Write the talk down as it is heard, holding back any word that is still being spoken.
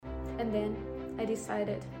And then I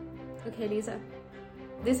decided, okay, Lisa,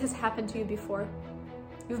 this has happened to you before.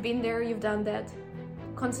 You've been there, you've done that.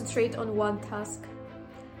 Concentrate on one task.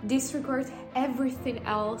 Disregard everything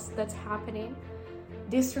else that's happening.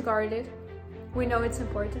 Disregard it. We know it's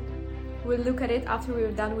important. We'll look at it after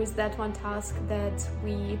we're done with that one task that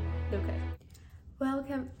we look at.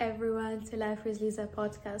 Welcome everyone to Life with Lisa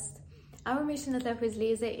podcast. Our mission at Life with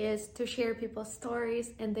Lisa is to share people's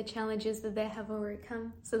stories and the challenges that they have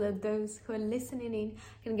overcome so that those who are listening in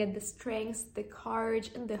can get the strength, the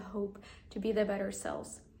courage, and the hope to be their better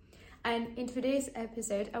selves. And in today's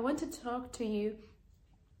episode, I want to talk to you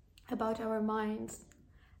about our minds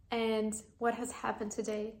and what has happened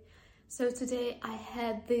today. So today I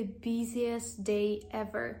had the busiest day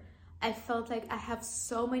ever. I felt like I have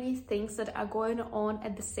so many things that are going on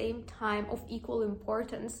at the same time of equal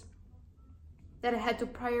importance that I had to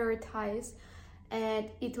prioritize, and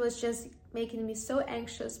it was just making me so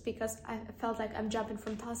anxious because I felt like I'm jumping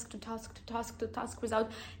from task to task to task to task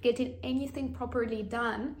without getting anything properly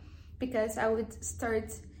done, because I would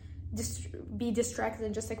start be distracted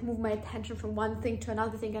and just like move my attention from one thing to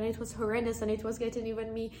another thing, and it was horrendous, and it was getting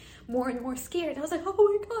even me more and more scared. I was like, oh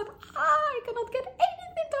my god, I cannot get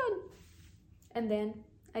anything done. And then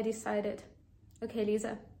I decided, okay,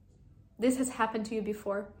 Lisa, this has happened to you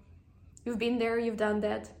before. You've been there, you've done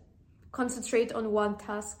that. Concentrate on one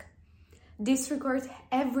task. Disregard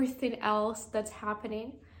everything else that's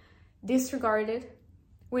happening. Disregard it.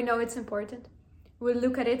 We know it's important. We'll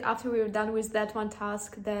look at it after we're done with that one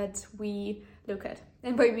task that we look at.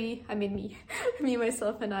 And by we, I mean me. Me,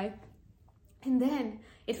 myself, and I. And then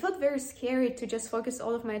it felt very scary to just focus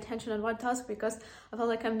all of my attention on one task because I felt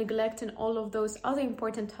like I'm neglecting all of those other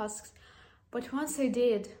important tasks. But once I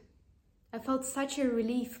did, I felt such a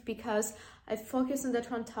relief because I focused on that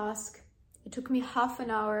one task. It took me half an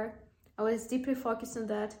hour. I was deeply focused on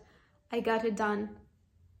that. I got it done.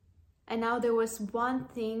 And now there was one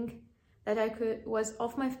thing that was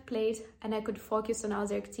off my plate, and I could focus on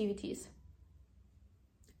other activities.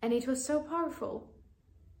 And it was so powerful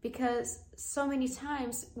because so many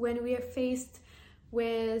times when we are faced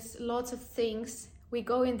with lots of things, we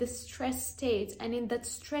go in this stress state, and in that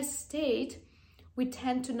stress state, we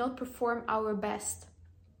tend to not perform our best.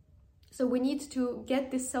 So we need to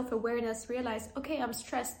get this self-awareness, realize, okay, I'm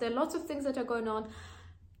stressed. There are lots of things that are going on.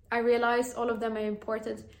 I realize all of them are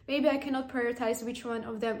important. Maybe I cannot prioritize which one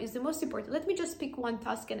of them is the most important. Let me just pick one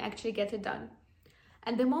task and actually get it done.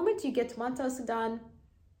 And the moment you get one task done,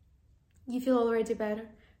 you feel already better.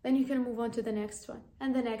 Then you can move on to the next one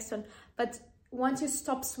and the next one. But once you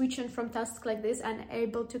stop switching from tasks like this and are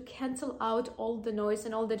able to cancel out all the noise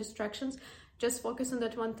and all the distractions, just focus on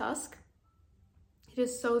that one task, it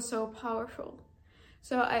is so, so powerful.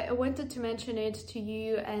 So I wanted to mention it to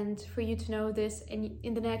you and for you to know this, and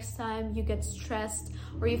in the next time you get stressed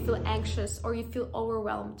or you feel anxious or you feel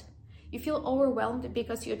overwhelmed. You feel overwhelmed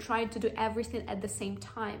because you're trying to do everything at the same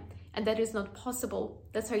time, and that is not possible.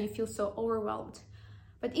 That's how you feel so overwhelmed.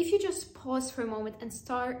 But if you just pause for a moment and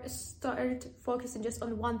start focusing just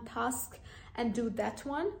on one task and do that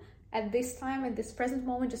one, at this time, at this present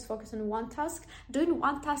moment, just focus on one task. Doing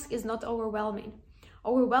one task is not overwhelming.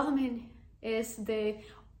 Overwhelming is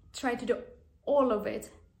try to do all of it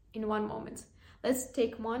in one moment. Let's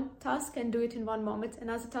take one task and do it in one moment,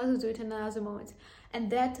 another task, do it in another moment. And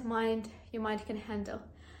that your mind can handle.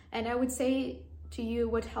 And I would say to you,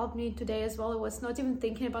 what helped me today as well was not even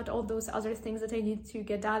thinking about all those other things that I need to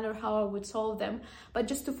get done or how I would solve them, but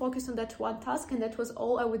just to focus on that one task. And that was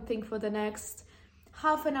all I would think for the next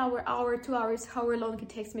half an hour, 2 hours, however long it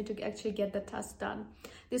takes me to actually get the task done.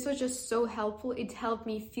 This was just so helpful. It helped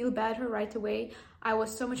me feel better right away. I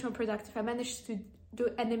was so much more productive. I managed to do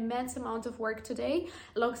an immense amount of work today,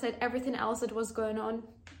 alongside everything else that was going on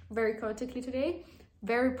very chaotically today.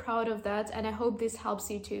 Very proud of that, and I hope this helps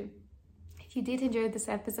you too. If you did enjoy this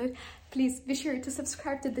episode, please be sure to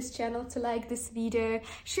subscribe to this channel, to like this video,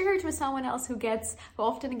 share it with someone else who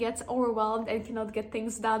often gets overwhelmed and cannot get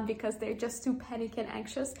things done because they're just too panicked and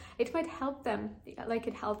anxious. It might help them like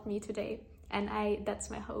it helped me today. And that's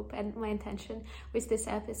my hope and my intention with this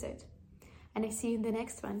episode. And I see you in the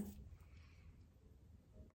next one.